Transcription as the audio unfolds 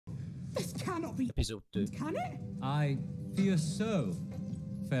cannot be Episode 2. can it? I fear so,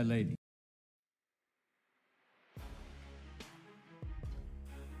 fair lady.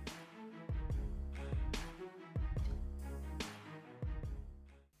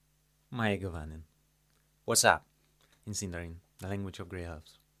 Maegovanen. What's up? In Sindarin, the language of Grey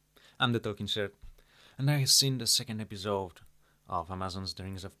Elves. I'm the Tolkien shirt, and I have seen the second episode of Amazon's The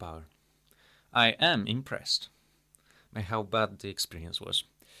Rings of Power. I am impressed by how bad the experience was.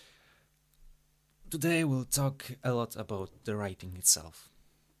 Today we'll talk a lot about the writing itself.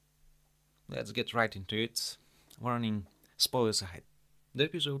 Let's get right into it. Warning, spoilers ahead. The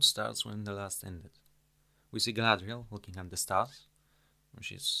episode starts when the last ended. We see Galadriel looking at the stars.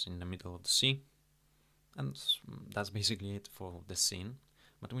 She's in the middle of the sea. And that's basically it for the scene.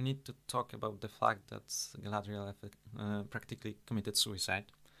 But we need to talk about the fact that Galadriel practically committed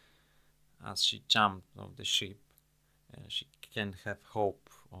suicide. As she jumped off the ship, she can't have hope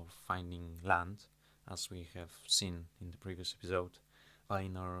of finding land, as we have seen in the previous episode.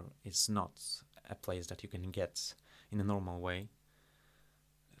 Valinor is not a place that you can get in a normal way.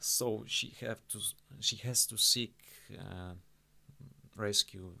 So she has to seek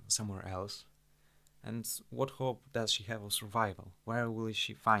rescue somewhere else. And what hope does she have of survival? Where will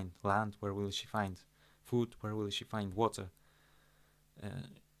she find land? Where will she find food? Where will she find water?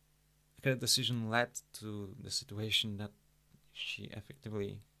 Her decision led to the situation that she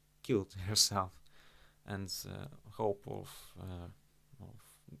effectively killed herself, and hope of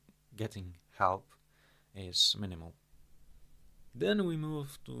getting help is minimal. Then we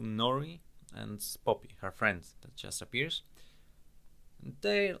move to Nori and Poppy, her friend that just appears.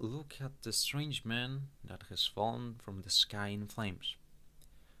 They look at the strange man that has fallen from the sky in flames.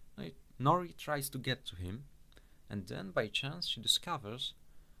 Nori tries to get to him, and then by chance she discovers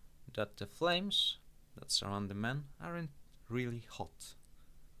that the flames that surround the man aren't really hot.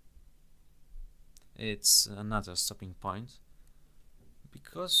 It's another stopping point,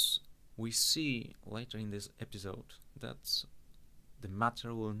 because we see later in this episode that the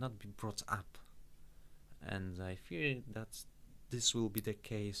matter will not be brought up, and I fear that this will be the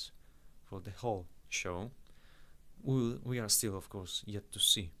case for the whole show. We are still, of course, yet to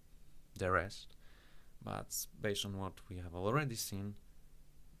see the rest, but based on what we have already seen,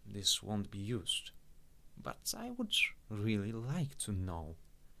 this won't be used. But I would really like to know,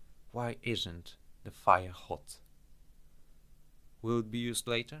 why isn't the fire hot? Will it be used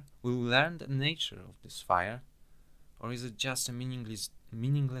later? Will we learn the nature of this fire? Or is it just a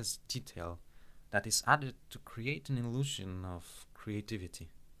meaningless detail that is added to create an illusion of creativity?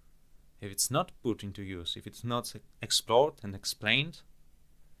 If it's not put into use, if it's not explored and explained,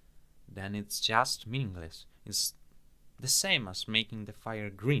 then it's just meaningless. It's the same as making the fire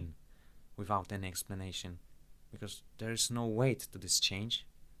green without any explanation, because there is no weight to this change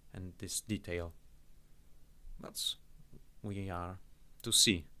and this detail. But we are to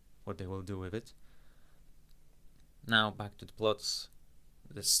see what they will do with it. Now back to the plots.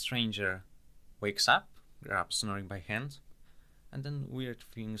 The stranger wakes up, grabs Snorri by hand, and then weird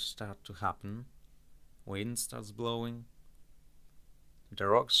things start to happen. Wind starts blowing, the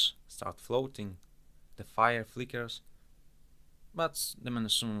rocks start floating, the fire flickers, but the man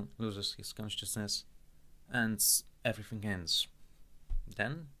soon loses his consciousness, and everything ends.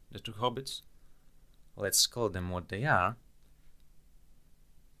 Then the two hobbits, let's call them what they are,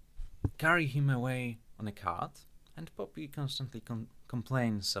 carry him away on a cart, and Poppy constantly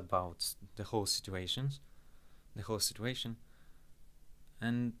complains about the whole situation,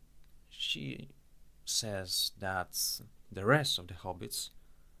 and she says that the rest of the hobbits,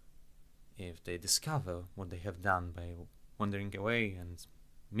 if they discover what they have done by wandering away and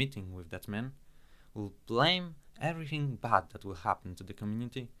meeting with that man, will blame everything bad that will happen to the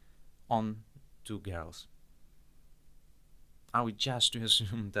community on two girls. Are we just to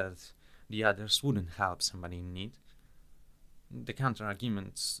assume that the others wouldn't help somebody in need? The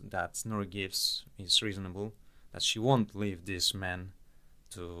counter-argument that Snorri gives is reasonable, that she won't leave this man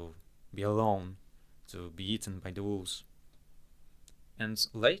to be alone, to be eaten by the wolves. And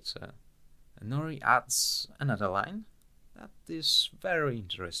later, Nori adds another line that is very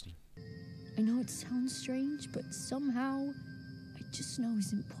interesting. I know it sounds strange, but somehow I just know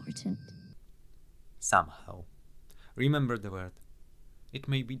it's important. Somehow. Remember the word. It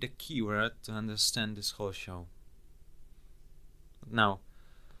may be the key word to understand this whole show. Now,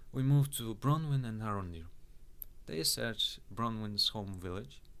 we move to Bronwyn and Arondir. They search Bronwyn's home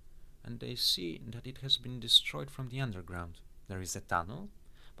village, and they see that it has been destroyed from the underground. There is a tunnel,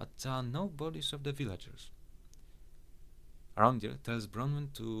 but there are no bodies of the villagers. Arondir tells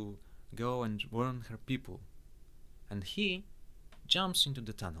Bronwyn to go and warn her people, and he jumps into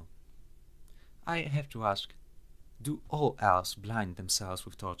the tunnel. I have to ask, do all elves blind themselves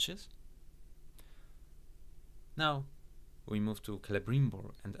with torches? Now we move to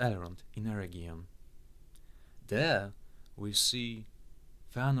Celebrimbor and Elrond in Eregion. There we see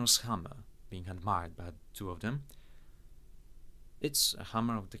Fëanor's hammer being admired by two of them. It's a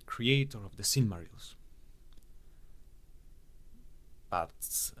hammer of the creator of the Silmarils.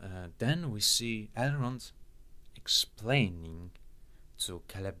 But then we see Elrond explaining to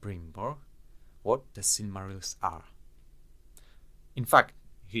Celebrimbor what the Silmarils are. In fact,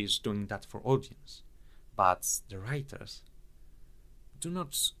 he is doing that for audience, but the writers do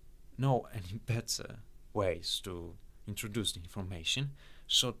not know any better ways to introduce the information,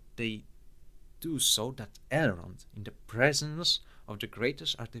 so they do so that Elrond, in the presence of the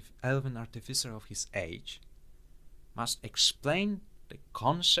greatest elven artificer of his age, must explain the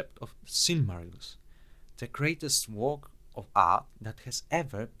concept of Silmarils, the greatest work of art that has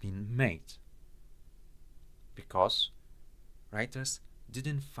ever been made. Because writers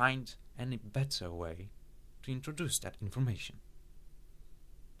didn't find any better way to introduce that information.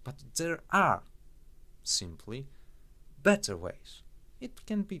 But there are simply better ways. It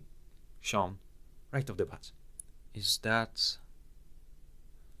can be shown right off the bat. Is that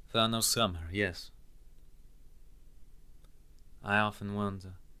Fëanor's hammer? Yes. I often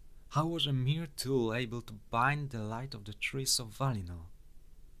wonder, how was a mere tool able to bind the light of the trees of Valinor?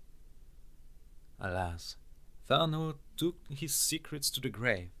 Alas, Fëanor took his secrets to the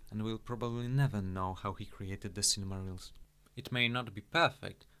grave and will probably never know how he created the Silmarils. It may not be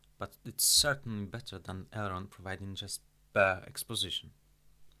perfect, but it's certainly better than Elrond providing just bare exposition.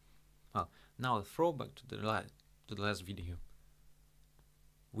 Well, now a throwback to the last video.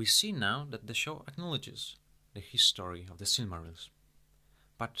 We see now that the show acknowledges the history of the Silmarils,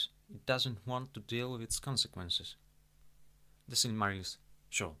 but it doesn't want to deal with its consequences. The Silmarils,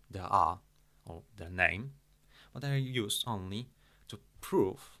 sure, there are, or their name, but they are used only to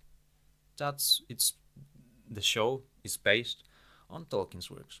prove that the show is based on Tolkien's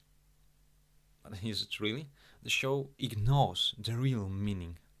works. But is it really? The show ignores the real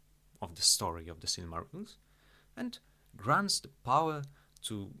meaning of the story of the Silmarils and grants the power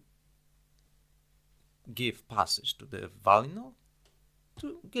to give passage to the Valinor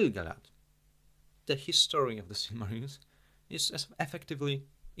to Gil-galad. The history of the Silmarils is effectively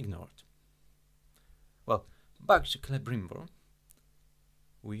ignored. Well, back to Celebrimbor.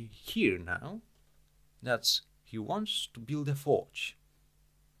 We hear now that he wants to build a forge.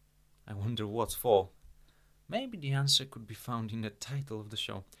 I wonder what for. Maybe the answer could be found in the title of the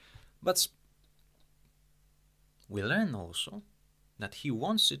show. But we learn also that he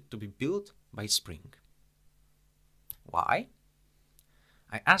wants it to be built by spring. Why?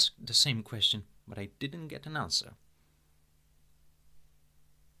 I asked the same question, but I didn't get an answer.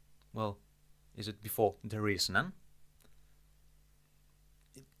 Well, is it before there is none?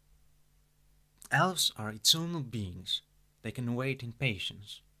 Elves are eternal beings. They can wait in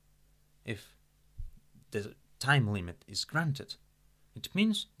patience. If the time limit is granted, it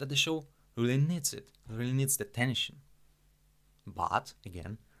means that the show really needs it, really needs the tension. But,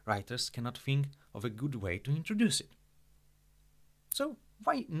 again, writers cannot think of a good way to introduce it. So,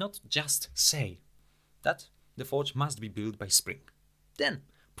 why not just say that the forge must be built by spring? Then,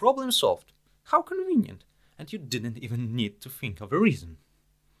 problem solved. How convenient, and you didn't even need to think of a reason.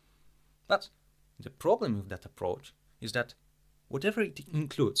 But the problem with that approach is that whatever it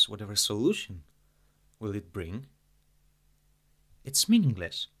includes, whatever solution will it bring, it's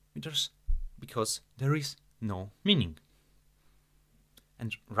meaningless because there is no meaning.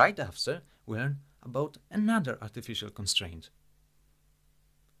 And right after, we learn about another artificial constraint.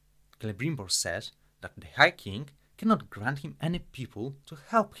 Celebrimbor says that the High King cannot grant him any people to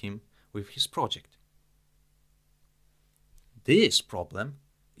help him with his project. This problem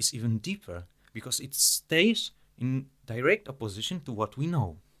is even deeper because it stays in direct opposition to what we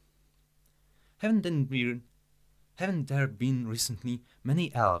know. Haven't there been recently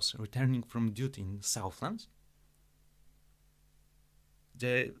many elves returning from duty in Southlands?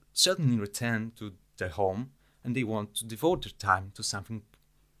 They certainly return to their home and they want to devote their time to something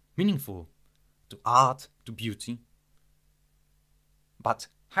meaningful, to art, to beauty. But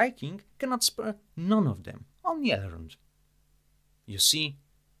High King cannot spare none of them, only Elrond. You see,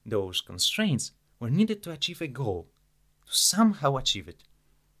 those constraints were needed to achieve a goal, to somehow achieve it.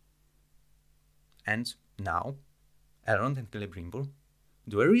 And now, Elrond and Celebrimbor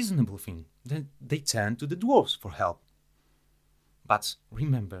do a reasonable thing. They turn to the dwarves for help. But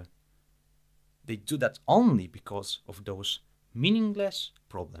remember, they do that only because of those meaningless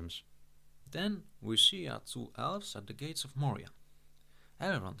problems. Then we see our two elves at the gates of Moria.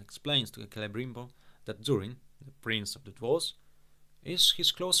 Elrond explains to Celebrimbor that Durin, the prince of the dwarves, is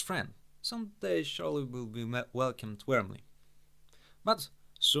his close friend, so they surely will be welcomed warmly. But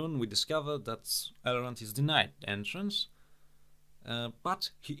soon we discover that Elrond is denied entrance,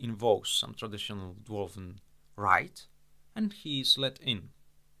 but he invokes some traditional dwarven rite, and he is let in.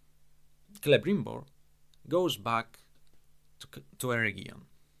 Celebrimbor goes back to Eregion.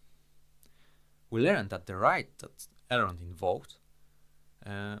 We learn that the rite that Elrond invoked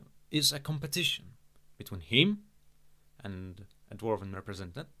is a competition between him and a dwarven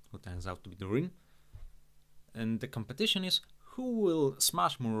representative, who turns out to be Durin, and the competition is who will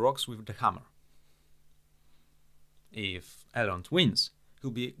smash more rocks with the hammer. If Elrond wins, he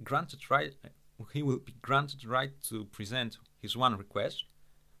will be granted right to present his one request,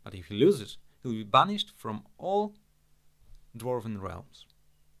 but if he loses, he will be banished from all dwarven realms.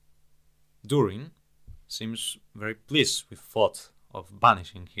 Durin seems very pleased with thought of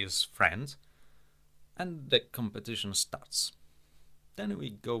banishing his friend, and the competition starts. Then we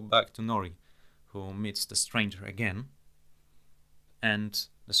go back to Nori, who meets the stranger again, and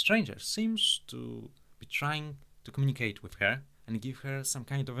the stranger seems to be trying to communicate with her and give her some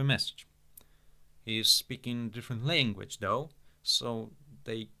kind of a message. He is speaking different language though, so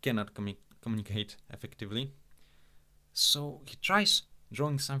they cannot communicate effectively. So he tries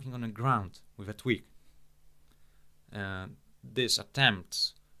drawing something on the ground with a twig. This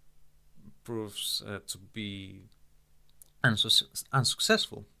attempt proves to be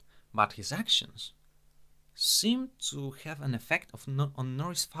unsuccessful, but his actions seem to have an effect on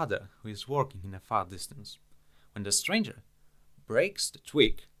Nori's father, who is working in a far distance. When the stranger breaks the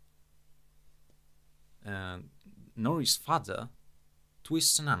twig, Nori's father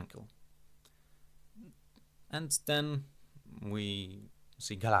twists an ankle. And then we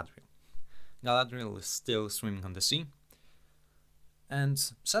see Galadriel. Galadriel is still swimming on the sea, and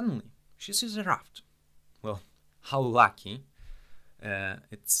suddenly she sees a raft. Well, how lucky.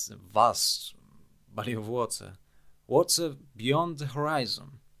 It's a vast body of water beyond the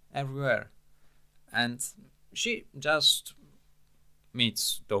horizon, everywhere. And she just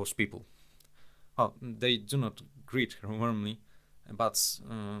meets those people. Well, they do not greet her warmly, but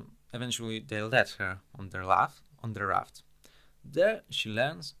eventually they let her on their raft. There she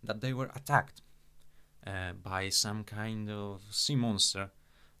learns that they were attacked by some kind of sea monster.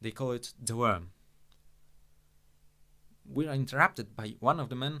 They call it the Worm. We are interrupted by one of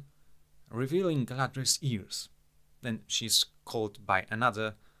the men revealing Galadriel's ears. Then she's called by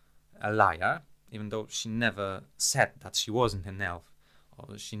another a liar, even though she never said that she wasn't an elf,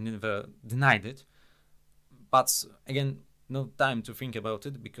 or she never denied it. But again, no time to think about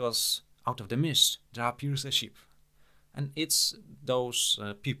it, because out of the mist there appears a ship. And it's those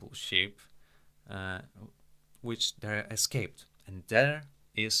people's ship which they escaped. And there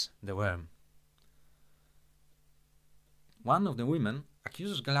is the Worm. One of the women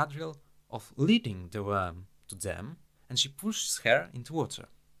accuses Galadriel of leading the Worm to them, and she pushes her into water.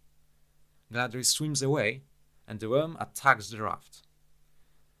 Galadriel swims away, and the Worm attacks the raft.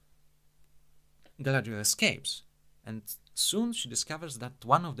 Galadriel escapes, and soon she discovers that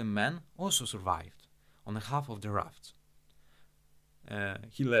one of the men also survived on half of the raft.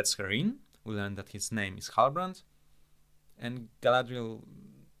 He lets her in. We learn that his name is Halbrand, and Galadriel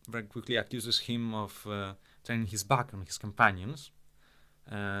very quickly accuses him of turning his back on his companions,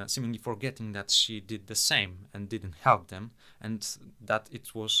 seemingly forgetting that she did the same and didn't help them, and that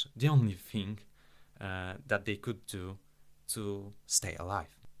it was the only thing that they could do to stay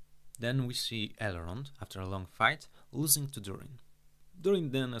alive. Then we see Elrond, after a long fight, losing to Durin.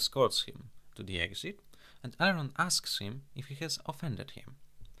 Durin then escorts him to the exit, and Elrond asks him if he has offended him.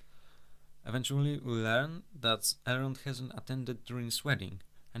 Eventually we learn that Elrond hasn't attended Durin's wedding,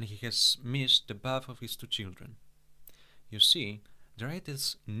 and he has missed the birth of his two children. You see, the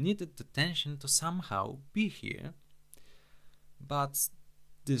writers needed the tension to somehow be here, but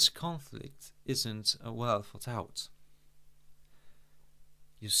this conflict isn't well thought out.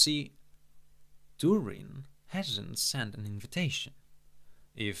 You see, Durin hasn't sent an invitation.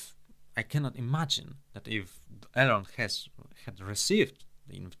 I cannot imagine that if Elrond had received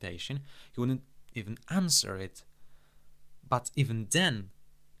the invitation, he wouldn't even answer it. But even then,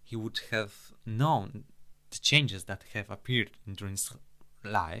 he would have known the changes that have appeared in Durin's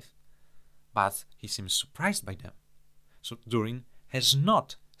life, but he seems surprised by them. So Durin has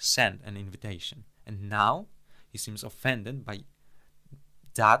not sent an invitation, and now he seems offended by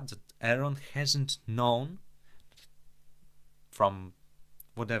that Elrond hasn't known from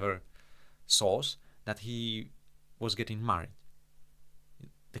whatever source that he was getting married.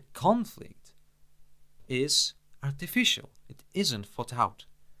 The conflict is artificial. It isn't thought out.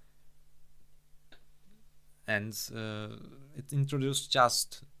 And it introduced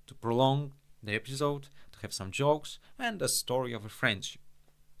just to prolong the episode, to have some jokes and a story of a friendship.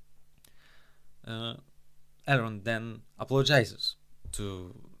 Elrond then apologizes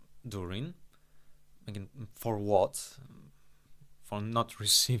to Durin. Again, for what? For not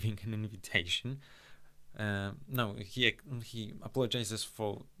receiving an invitation. No, he apologizes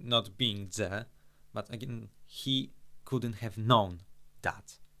for not being there, but again, he couldn't have known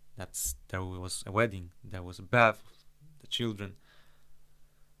that there was a wedding, there was a birth, the children.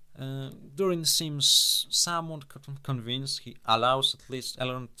 Durin seems somewhat convinced. He allows at least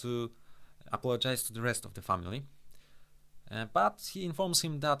Elrond to apologize to the rest of the family, but he informs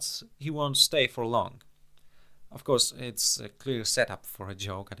him that he won't stay for long. Of course, it's a clear setup for a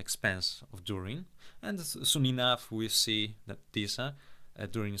joke at expense of Durin, and soon enough we see that Disa,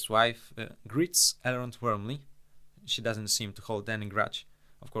 Durin's wife, greets Elrond warmly. She doesn't seem to hold any grudge,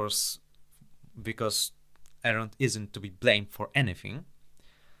 of course, because Elrond isn't to be blamed for anything,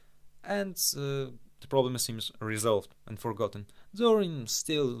 and the problem seems resolved and forgotten. Durin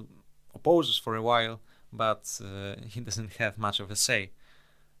still opposes for a while, but he doesn't have much of a say.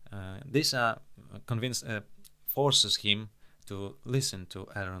 Disa forces him to listen to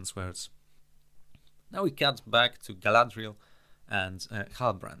Elrond's words. Now we cut back to Galadriel and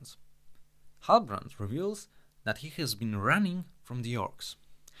Halbrand. Halbrand reveals that he has been running from the orcs.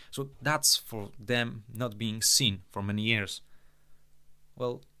 So that's for them not being seen for many years.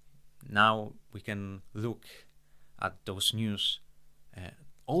 Well, now we can look at those news,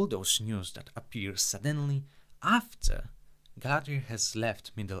 all those news that appear suddenly after Galadriel has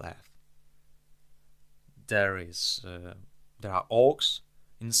left Middle-earth. There are orcs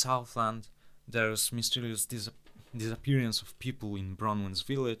in Southland. There's mysterious disappearance of people in Bronwyn's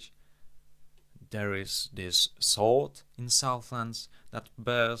village. There is this sword in Southlands that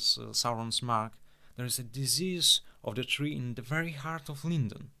bears Sauron's mark. There is a disease of the tree in the very heart of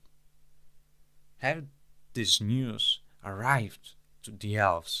Lindon. Had this news arrived to the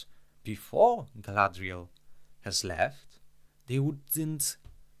elves before Galadriel has left, they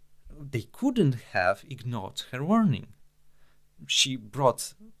couldn't have ignored her warning. She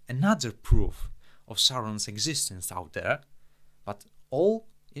brought another proof of Sauron's existence out there, but all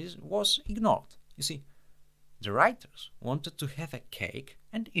was ignored. You see, the writers wanted to have a cake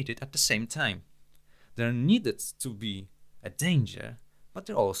and eat it at the same time. There needed to be a danger, but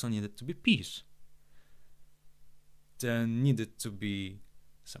there also needed to be peace. There needed to be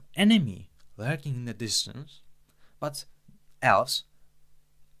some enemy lurking in the distance, but elves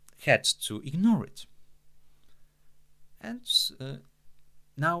had to ignore it. And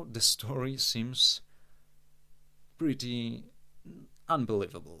now the story seems pretty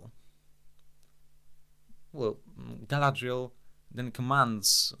unbelievable. Well, Galadriel then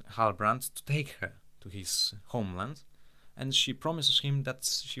commands Halbrand to take her to his homeland, and she promises him that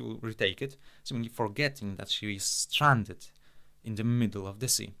she will retake it, seemingly forgetting that she is stranded in the middle of the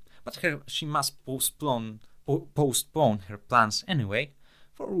sea. But she must postpone her plans anyway,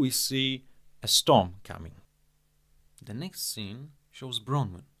 for we see a storm coming. The next scene shows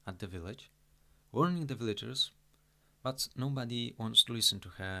Bronwyn at the village, warning the villagers, but nobody wants to listen to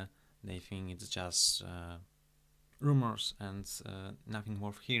her. They think it's just rumors and nothing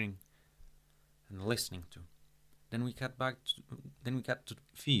worth hearing and listening to. Then we cut to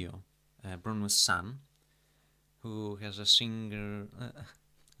Theo, Bronwyn's son, who has a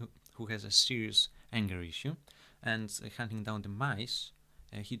serious anger issue, and hunting down the mice,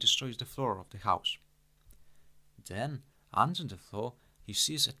 he destroys the floor of the house. Then, under the floor, he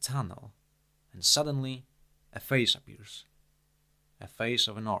sees a tunnel, and suddenly a face appears. A face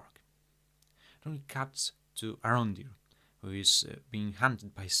of an orc. Then he cuts to Arondir, who is being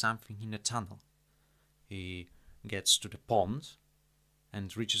hunted by something in the tunnel. He gets to the pond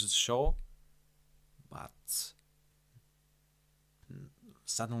and reaches the shore, but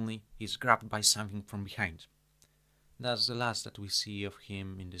suddenly he's grabbed by something from behind. That's the last that we see of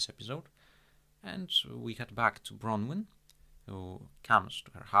him in this episode, and we head back to Bronwyn, who comes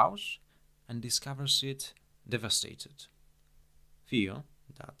to her house and discovers it devastated. Theo,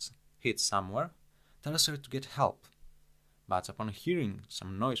 that's hit somewhere, tells her to get help, but upon hearing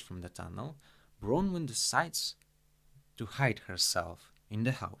some noise from the tunnel, Bronwyn decides to hide herself in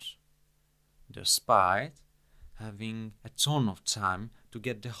the house. Despite having a ton of time to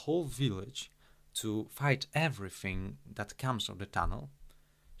get the whole village to fight everything that comes of the tunnel,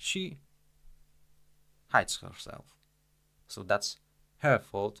 she hides herself. So that's her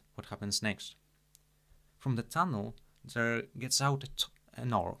fault what happens next. From the tunnel there gets out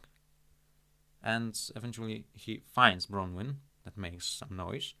an orc. and eventually he finds Bronwyn, that makes some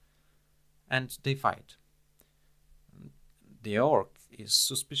noise, and they fight. The orc is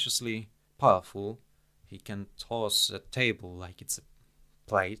suspiciously powerful. He can toss a table like it's a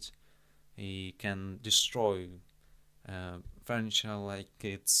plate. He can destroy furniture like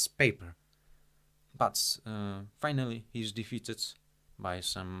it's paper. But finally he's defeated by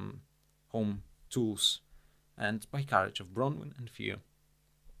some home tools and by courage of Bronwyn and fear.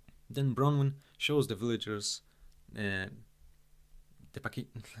 Then Bronwyn shows the villagers the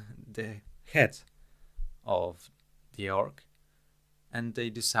the head of the orc, and they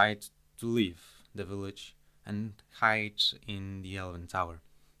decide to leave the village and hide in the Elven Tower.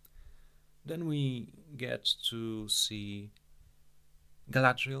 Then we get to see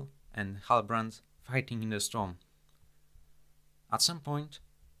Galadriel and Halbrand fighting in the storm. At some point,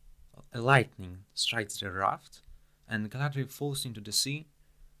 a lightning strikes their raft, and Galadriel falls into the sea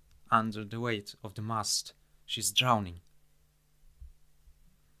under the weight of the mast. She's drowning.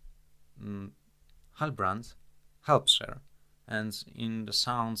 Halbrand helps her, and in the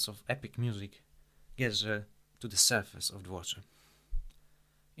sounds of epic music, gets her to the surface of the water.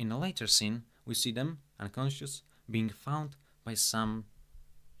 In a later scene, we see them, unconscious, being found by some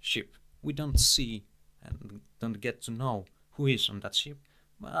ship. We don't see and don't get to know who is on that ship,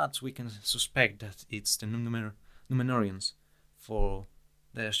 but we can suspect that it's the Numenorians, for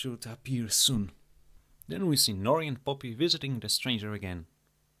they are sure to appear soon. Then we see Nori and Poppy visiting the stranger again.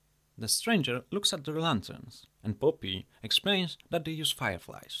 The stranger looks at their lanterns, and Poppy explains that they use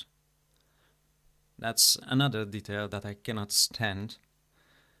fireflies. That's another detail that I cannot stand.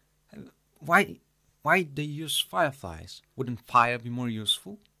 Why they use fireflies? Wouldn't fire be more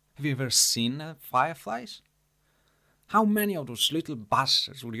useful? Have you ever seen fireflies? How many of those little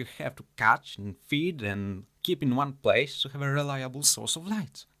bastards would you have to catch and feed and keep in one place to have a reliable source of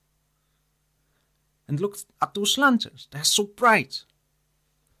light? And look at those lanterns, they're so bright.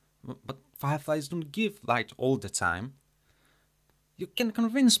 But fireflies don't give light all the time. You can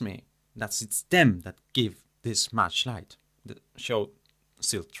convince me that it's them that give this much light. The show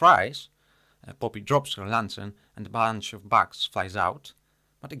still tries. Poppy drops her lantern and a bunch of bugs flies out.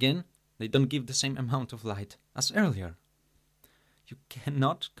 But again, they don't give the same amount of light as earlier. You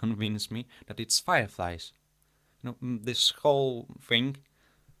cannot convince me that it's fireflies. This whole thing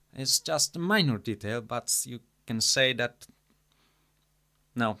is just a minor detail, but you can say that...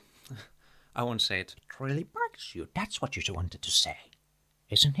 No, I won't say it. It really bugs you. That's what you wanted to say.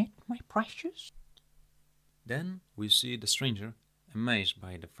 Isn't it, my precious? Then we see the stranger, amazed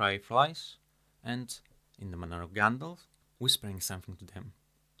by the fireflies, and, in the manner of Gandalf, whispering something to them.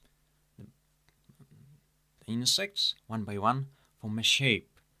 The insects, one by one, form a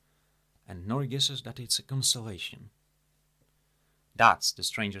shape, and Nori guesses that it's a constellation. That's the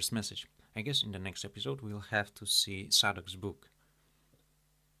stranger's message. I guess in the next episode we'll have to see Sadok's book.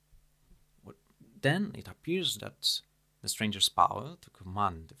 Then it appears that the stranger's power to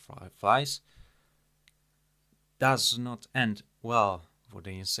command the fireflies does not end well for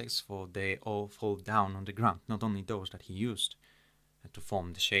the insects, for they all fall down on the ground. Not only those that he used to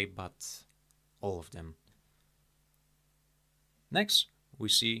form the shape, but all of them. Next, we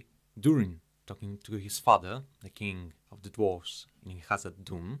see Durin talking to his father, the king of the dwarves in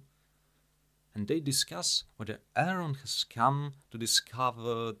Khazad-dûm, and they discuss whether Elrond has come to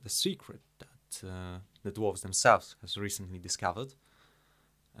discover the secret that the dwarves themselves has recently discovered,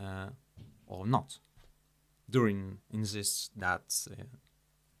 or not. Durin insists that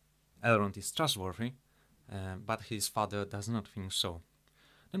Elrond is trustworthy, but his father does not think so.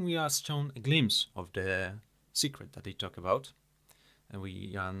 Then we are shown a glimpse of the secret that they talk about.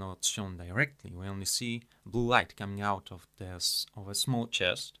 We are not shown directly, we only see blue light coming out of a small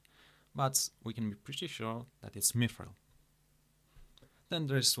chest, but we can be pretty sure that it's mithril. Then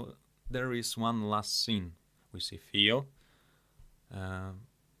there is one last scene. We see Theo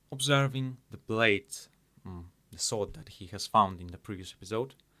observing the blade, the sword that he has found in the previous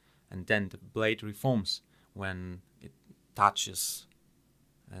episode, and then the blade reforms when it touches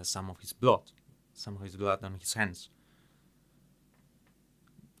some of his blood on his hands.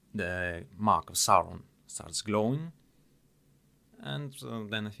 The mark of Sauron starts glowing, and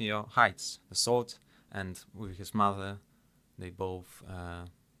then Theo hides the sword, and with his mother they both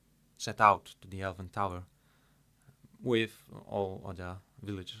set out to the Elven Tower with all other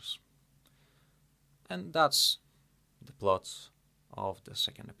villagers. And that's the plot of the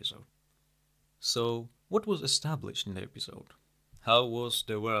second episode. So, what was established in the episode? How was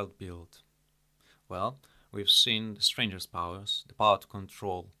the world built? Well, we've seen the stranger's powers, the power to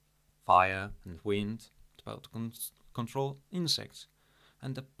control fire and wind, the power to control insects.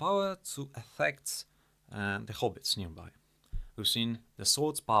 and the power to affect the hobbits nearby. We've seen the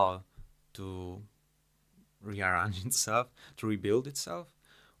sword's power to rearrange itself, to rebuild itself.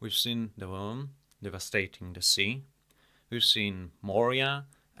 We've seen the worm devastating the sea. We've seen Moria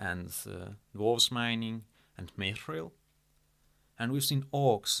and dwarves mining and Mithril. And we've seen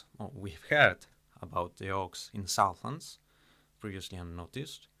orcs, or we've heard about the orcs in Southlands, previously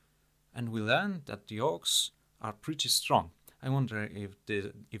unnoticed. And we learned that the orcs are pretty strong. I wonder if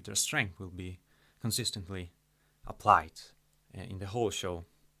their strength will be consistently applied in the whole show.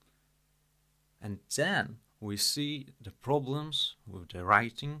 And then we see the problems with the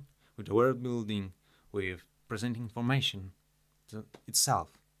writing, with the world building, with presenting information itself.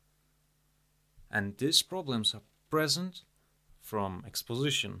 And these problems are present from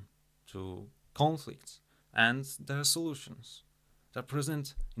exposition to conflicts and their solutions. They're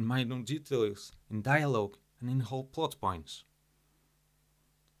present in minor details, in dialogue, and in whole plot points.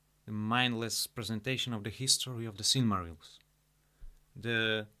 The mindless presentation of the history of the Silmarils,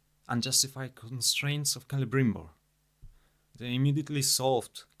 the unjustified constraints of Celebrimbor, the immediately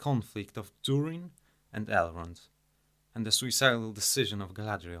solved conflict of Durin and Elrond, and the suicidal decision of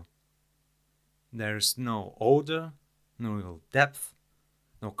Galadriel. There is no order, no real depth,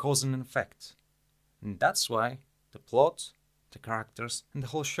 no cause and effect. And that's why the plot, the characters, and the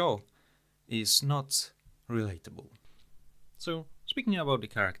whole show is not relatable. So, speaking about the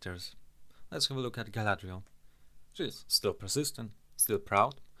characters, let's have a look at Galadriel. She's still persistent, still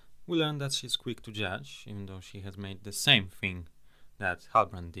proud. We learn that she's quick to judge, even though she has made the same thing that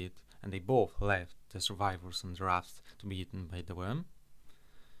Halbrand did, and they both left the survivors on the raft to be eaten by the worm.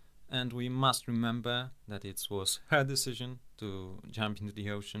 And we must remember that it was her decision to jump into the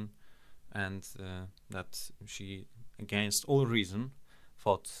ocean, and that she, against all reason,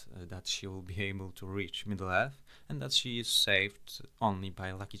 thought that she will be able to reach Middle-earth, and that she is saved only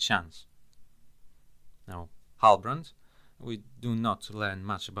by lucky chance. Now, Halbrand, we do not learn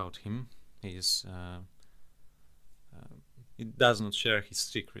much about him. He does not share his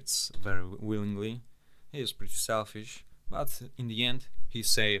secrets very willingly. He is pretty selfish, but in the end, he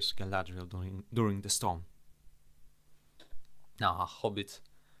saves Galadriel during the storm. Now, a hobbit,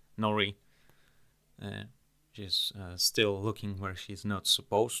 Nori, she's still looking where she's not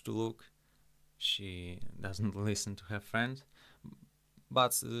supposed to look. She doesn't listen to her friend,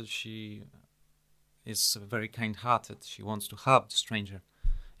 but she is very kind-hearted. She wants to help the stranger,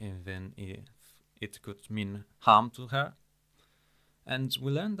 even if it could mean harm to her. And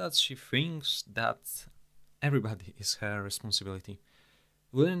we learn that she thinks that everybody is her responsibility.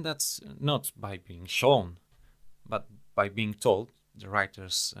 We learn that not by being shown, but by being told. The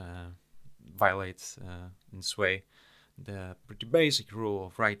writers violate in this way the pretty basic rule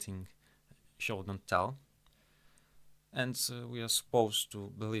of writing show don't tell. And we are supposed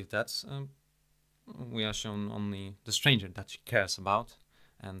to believe that. We are shown only the stranger that she cares about,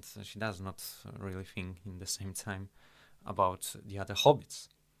 and she does not really think in the same time about the other hobbits.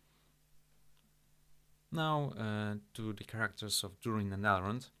 Now, to the characters of Durin and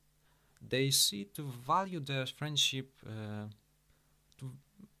Elrond, they see to value their friendship, to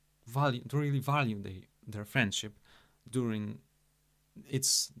really value their friendship. Durin,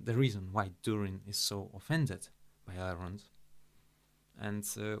 it's the reason why Durin is so offended by Elrond, and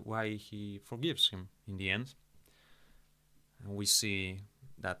why he forgives him in the end. We see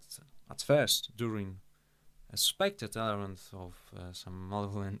that at first Durin suspected Elrond of some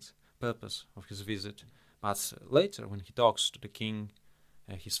malevolent purpose of his visit, but later when he talks to the king,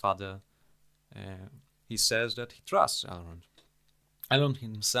 his father, he says that he trusts Elrond. Elrond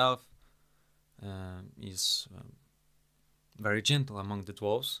himself is very gentle among the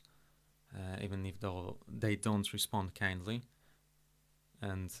dwarves, even if they don't respond kindly.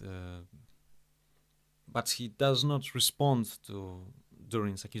 And but he does not respond to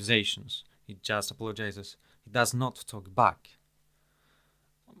Durin's accusations. He just apologizes. He does not talk back.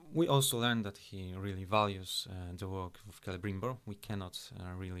 We also learn that he really values the work of Celebrimbor. We cannot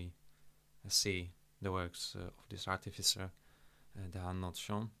really see the works of this artificer. They are not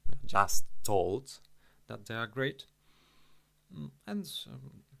shown. We are just told that they are great. And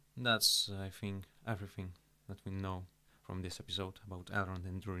that's, I think, everything that we know from this episode about Elrond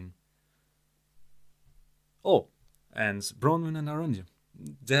and Durin. Oh, and Bronwyn and Arondir.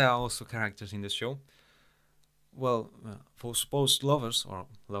 They are also characters in the show. Well, for supposed lovers, or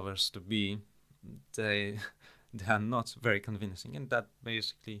lovers-to-be, they are not very convincing, and that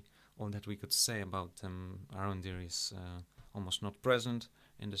basically all that we could say about them. Arondir is almost not present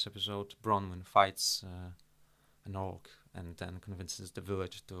in this episode. Bronwyn fights an orc and then convinces the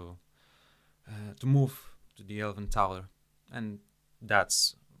village to move to the Elven Tower, and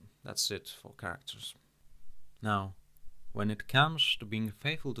that's it for characters. Now, when it comes to being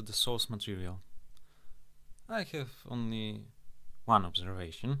faithful to the source material, I have only one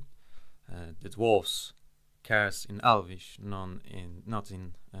observation. The dwarves curse in Elvish, not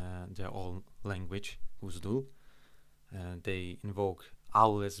in their own language, Huzdul. They invoke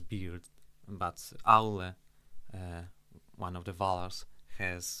Aule's beard, but Aule, one of the Valars,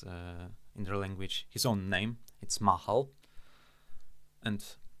 has in their language his own name. It's Mahal, and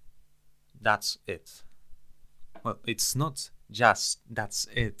that's it. Well, it's not just that's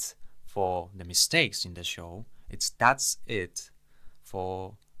it for the mistakes in the show, that's it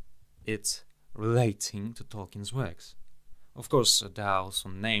for it relating to Tolkien's works. Of course, there are also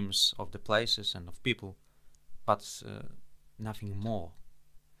names of the places and of people, but nothing more.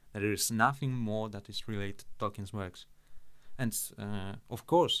 There is nothing more that is related to Tolkien's works. And of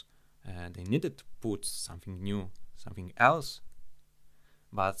course, they needed to put something new, something else,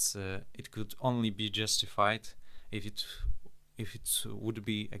 but it could only be justified if it would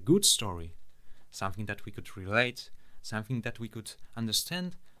be a good story, something that we could relate, something that we could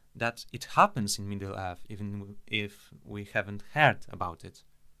understand that it happens in Middle-earth, even if we haven't heard about it.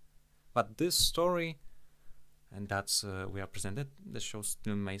 But this story, and that's we are presented, the show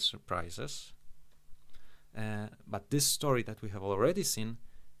still may surprise us. But this story that we have already seen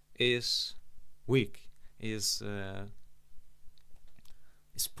is weak, is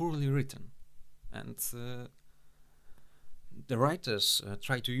poorly written, and the writers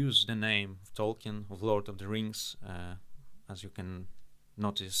try to use the name of Tolkien, of Lord of the Rings. As you can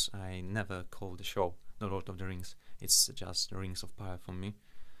notice, I never call the show The Lord of the Rings. It's just the Rings of Power for me.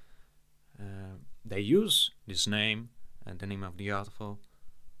 They use this name and the name of the author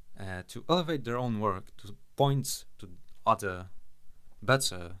to elevate their own work, to point to other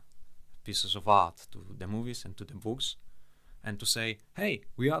better pieces of art, to the movies and to the books, and to say, hey,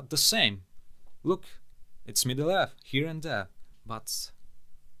 we are the same. Look, it's Middle-earth here and there, but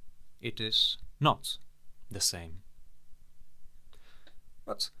it is not the same.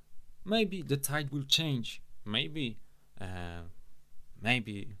 But maybe the tide will change. Maybe the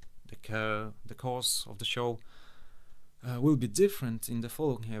course of the show will be different in the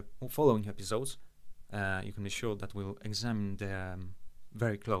following episodes. You can be sure that we'll examine them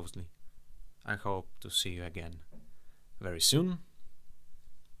very closely. I hope to see you again very soon.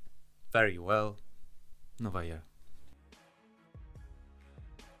 Very well. Nova year.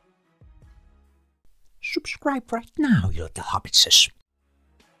 Subscribe right now, you little hobbitses.